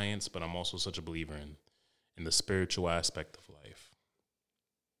in science, but I'm also such a believer in the spiritual aspect of life.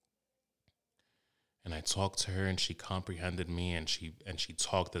 And I talked to her, and she comprehended me, and she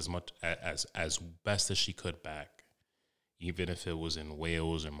talked as much as best as she could back, even if it was in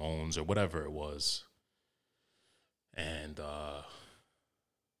wails or moans or whatever it was. And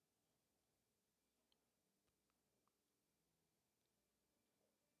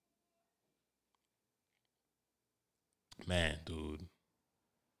man, dude,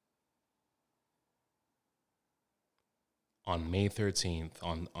 on May 13th,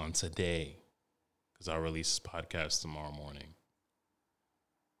 on today, because I'll release this podcast tomorrow morning.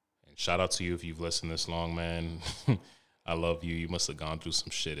 And shout out to you if you've listened this long, man. I love you. You must have gone through some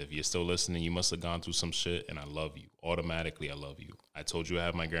shit. If you're still listening, you must have gone through some shit, and I love you. Automatically, I love you. I told you I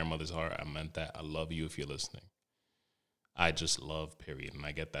have my grandmother's heart. I meant that. I love you if you're listening. I just love, period. And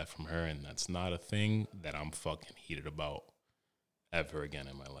I get that from her, and that's not a thing that I'm fucking heated about ever again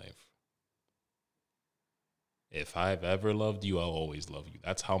in my life. If I've ever loved you, I'll always love you.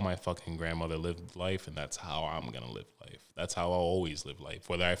 That's how my fucking grandmother lived life, and that's how I'm going to live life. That's how I'll always live life,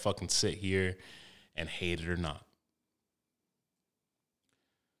 whether I fucking sit here and hate it or not.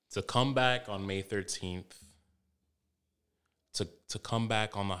 To come back on May 13th, to come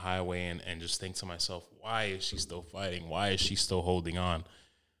back on the highway and just think to myself, why is she still fighting? Why is she still holding on?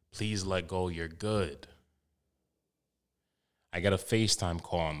 Please let go. You're good. I got a FaceTime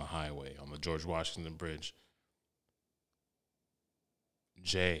call on the highway, on the George Washington Bridge.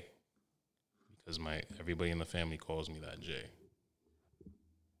 Jay, because everybody in the family calls me that, Jay.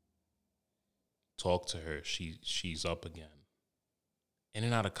 Talk to her. She's up again. In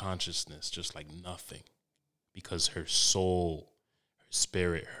and out of consciousness, just like nothing. Because her soul, her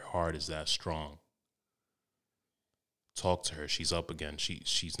spirit, her heart is that strong. Talk to her. She's up again.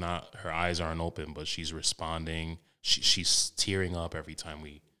 She's not, her eyes aren't open, but she's responding. She's tearing up every time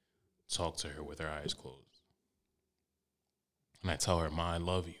we talk to her with her eyes closed. And I tell her, Ma, I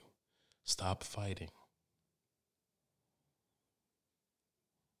love you. Stop fighting.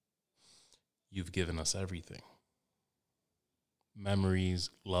 You've given us everything. Memories,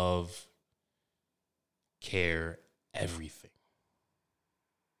 love, care, everything.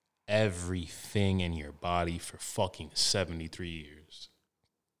 Everything in your body for fucking 73 years.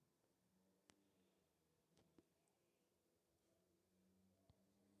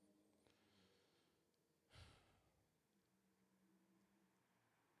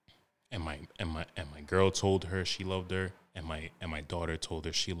 And my girl told her she loved her, and my daughter told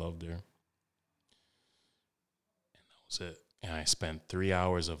her she loved her. And that was it. And I spent 3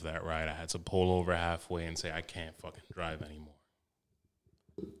 hours of that ride. I had to pull over halfway and say, I can't fucking drive anymore.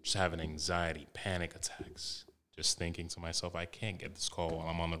 Just having anxiety, panic attacks. Just thinking to myself, I can't get this call while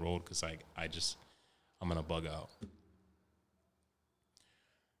I'm on the road because I'm going to bug out.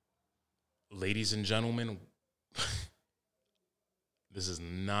 Ladies and gentlemen, this is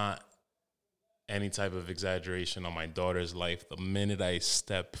not any type of exaggeration on my daughter's life. The minute I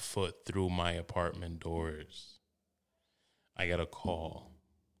step foot through my apartment doors, I get a call.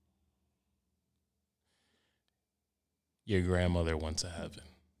 Your grandmother went to heaven.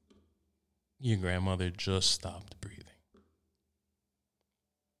 Your grandmother just stopped breathing.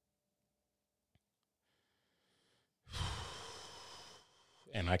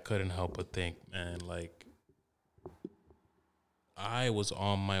 And I couldn't help but think, man, like, I was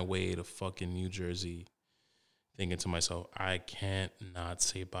on my way to fucking New Jersey thinking to myself, I can't not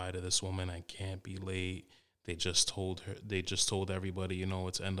say bye to this woman. I can't be late. They just told everybody, you know,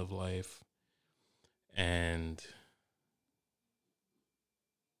 it's end of life. And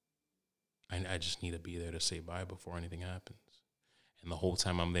I just need to be there to say bye before anything happens. And the whole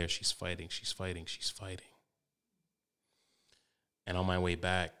time I'm there, she's fighting. And on my way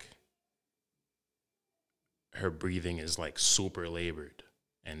back, her breathing is like super labored.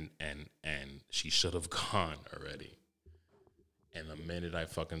 And she should have gone already. And the minute I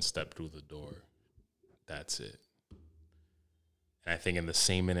fucking stepped through the door, that's it. And I think in the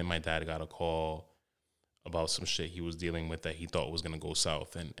same minute, my dad got a call about some shit he was dealing with that he thought was going to go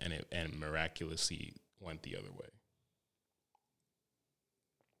south, and miraculously went the other way.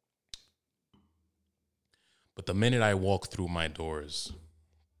 But the minute I walk through my doors,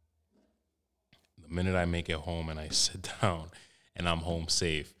 the minute I make it home and I sit down and I'm home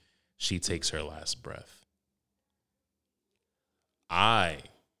safe, she takes her last breath. I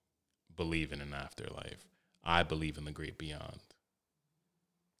believe in an afterlife. I believe in the great beyond.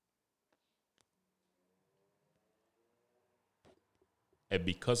 And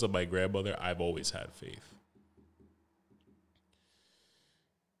because of my grandmother, I've always had faith.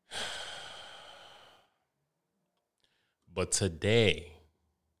 But today,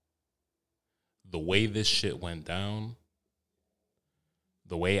 the way this shit went down,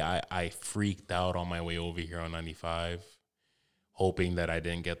 the way I freaked out on my way over here on 95, hoping that I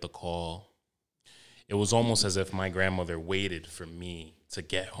didn't get the call, it was almost as if my grandmother waited for me to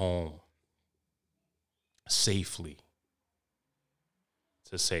get home safely.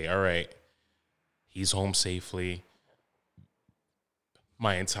 To say, all right, he's home safely.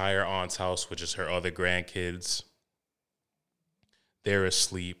 My entire aunt's house, which is her other grandkids, they're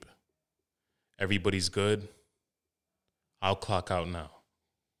asleep. Everybody's good. I'll clock out now.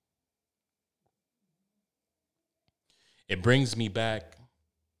 It brings me back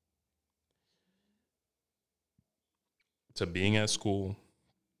to being at school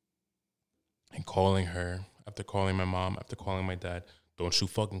and calling her, after calling my mom, after calling my dad. Don't you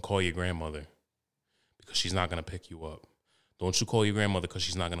fucking call your grandmother because she's not going to pick you up. Don't you call your grandmother because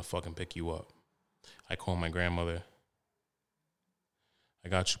she's not going to fucking pick you up. I call my grandmother. I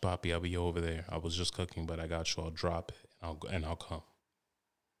got you, Poppy. I'll be over there. I was just cooking, but I got you. I'll drop it and I'll come.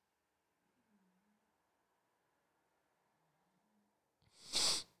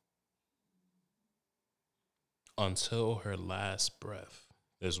 Until her last breath,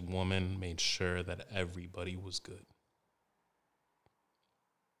 this woman made sure that everybody was good.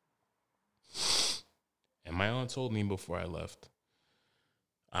 And my aunt told me before I left,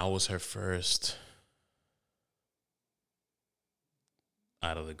 I was her first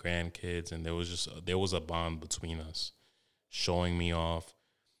out of the grandkids, and there was a bond between us, showing me off,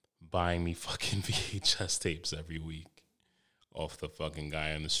 buying me fucking VHS tapes every week off the fucking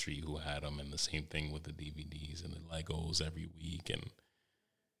guy on the street who had them, and the same thing with the DVDs and the Legos every week,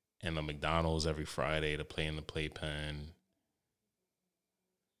 and the McDonald's every Friday to play in the playpen.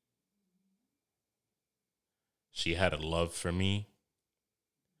 She had a love for me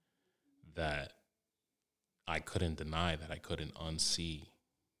that I couldn't deny, that I couldn't unsee.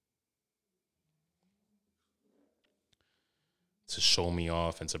 To show me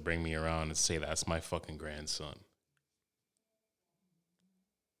off and to bring me around and say, that's my fucking grandson.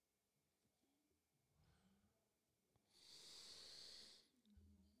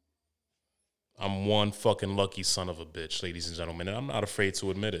 I'm one fucking lucky son of a bitch, ladies and gentlemen, and I'm not afraid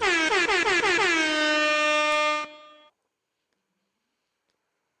to admit it.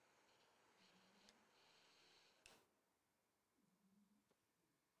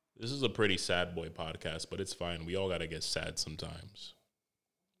 This is a pretty sad boy podcast, but it's fine. We all got to get sad sometimes.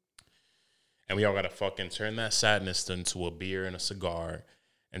 And we all got to fucking turn that sadness into a beer and a cigar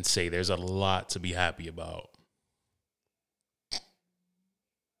and say there's a lot to be happy about.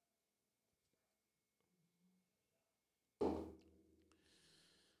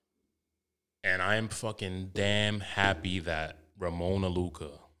 And I am fucking damn happy that Ramona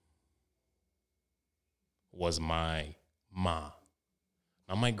Luca was my ma.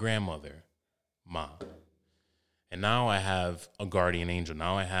 Not my grandmother, ma. And now I have a guardian angel.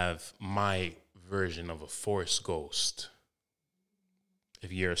 Now I have my version of a Force ghost.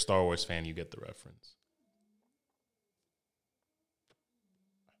 If you're a Star Wars fan, you get the reference.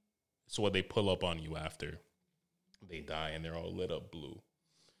 It's what they pull up on you after they die and they're all lit up blue.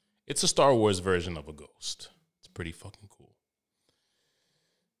 It's a Star Wars version of a ghost. It's pretty fucking cool.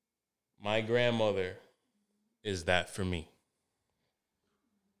 My grandmother is that for me.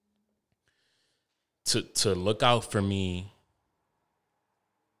 To look out for me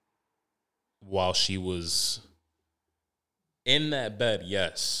while she was in that bed,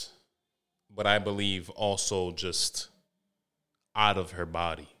 yes. But I believe also just out of her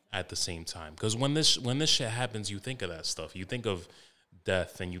body at the same time. Because when this shit happens, you think of that stuff. You think of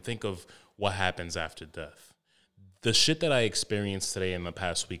death and you think of what happens after death. The shit that I experienced today in the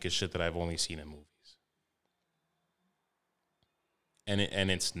past week is shit that I've only seen in movies. And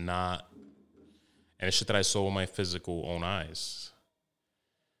it's not, and it's shit that I saw with my physical own eyes.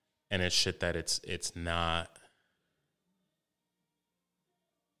 And it's shit that it's not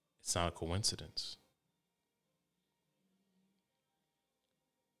a coincidence.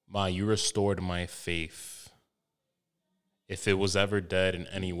 Ma, you restored my faith. If it was ever dead in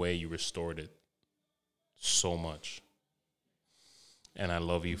any way, you restored it so much. And I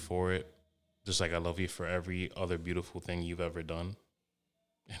love you for it. Just like I love you for every other beautiful thing you've ever done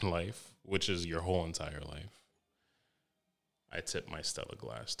in life, which is your whole entire life. I tip my Stella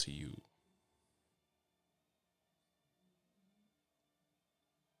glass to you.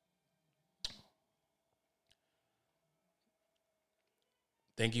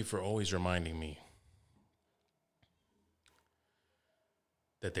 Thank you for always reminding me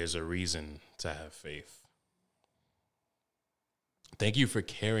that there's a reason to have faith. Thank you for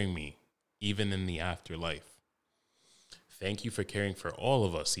carrying me even in the afterlife. Thank you for caring for all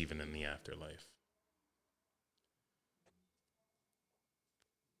of us even in the afterlife.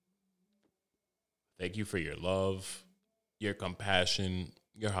 Thank you for your love, your compassion,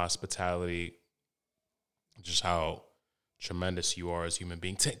 your hospitality, just how tremendous you are as a human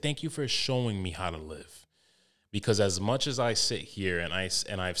being. Thank you for showing me how to live. Because as much as I sit here and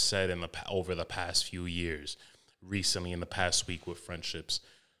I've said over the past few years, recently in the past week with friendships,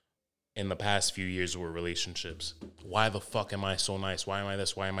 in the past few years with relationships, why the fuck am I so nice? Why am I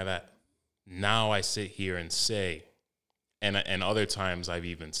this? Why am I that? Now I sit here and say, and other times I've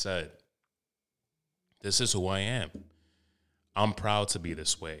even said, this is who I am. I'm proud to be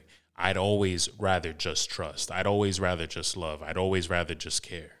this way. I'd always rather just trust. I'd always rather just love. I'd always rather just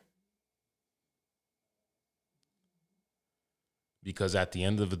care. Because at the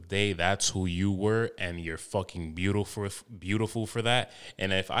end of the day, that's who you were, and you're fucking beautiful for that.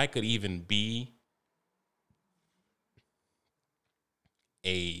 And if I could even be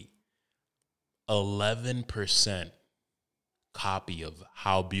a 11% copy of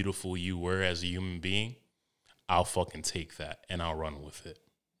how beautiful you were as a human being, I'll fucking take that and I'll run with it.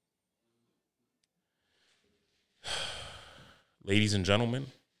 Ladies and gentlemen,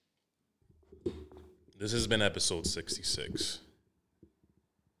 this has been episode 66.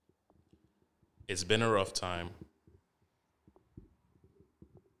 It's been a rough time.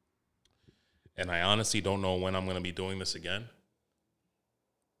 And I honestly don't know when I'm going to be doing this again.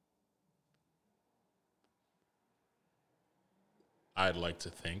 I'd like to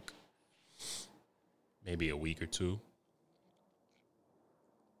think maybe a week or two.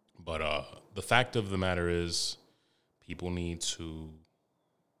 But the fact of the matter is, people need to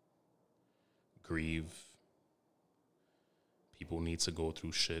grieve. People need to go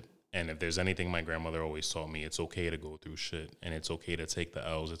through shit. And if there's anything my grandmother always taught me, it's okay to go through shit. And it's okay to take the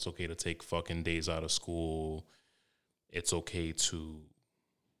L's. It's okay to take fucking days out of school. It's okay to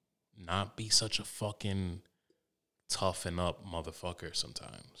not be such a fucking toughen up motherfucker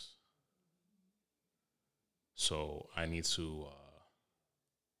sometimes. So I need to,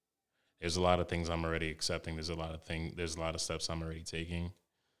 there's a lot of things I'm already accepting. There's a lot of steps I'm already taking.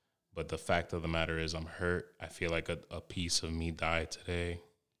 But the fact of the matter is I'm hurt. I feel like a piece of me died today.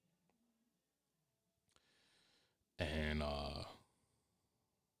 And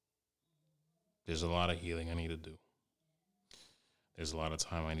there's a lot of healing I need to do. There's a lot of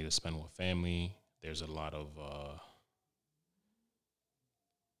time I need to spend with family. There's a lot of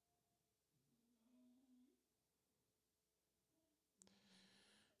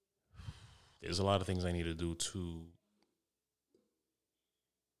there's a lot of things I need to do to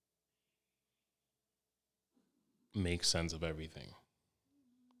make sense of everything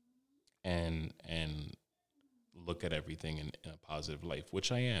and look at everything in a positive light,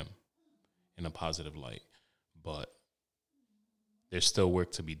 which I am in a positive light, but there's still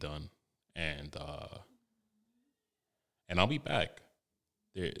work to be done, and I'll be back.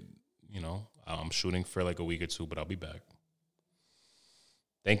 There, I'm shooting for like a week or two, but I'll be back.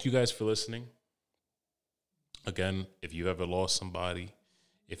 Thank you guys for listening. Again, if you've ever lost somebody,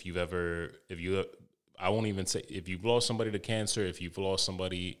 I won't even say if you've lost somebody to cancer, if you've lost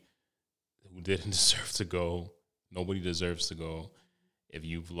somebody who didn't deserve to go, nobody deserves to go. If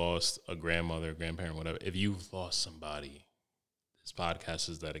you've lost a grandmother, grandparent, whatever, if you've lost somebody, this podcast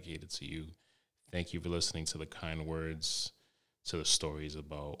is dedicated to you. Thank you for listening to the kind words, to the stories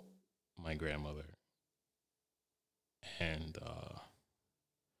about my grandmother. And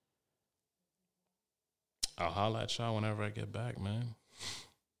I'll holla at y'all whenever I get back, man.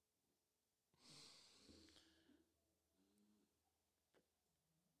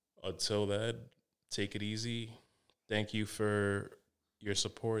 Until then, take it easy. Thank you for your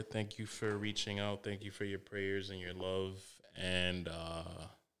support. Thank you for reaching out. Thank you for your prayers and your love. And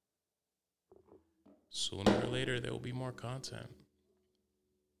sooner or later, there will be more content.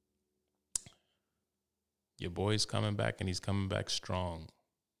 Your boy's coming back, and he's coming back strong.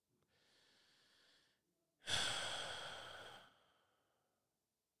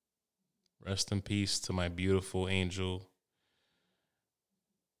 Rest in peace to my beautiful angel.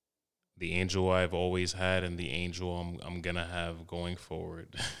 The angel I've always had and the angel I'm gonna have going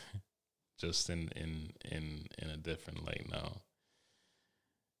forward. Just in a different light now.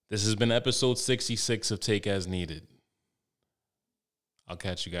 This has been episode 66 of Take As Needed. I'll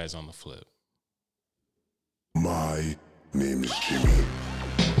catch you guys on the flip. My name is Jimmy.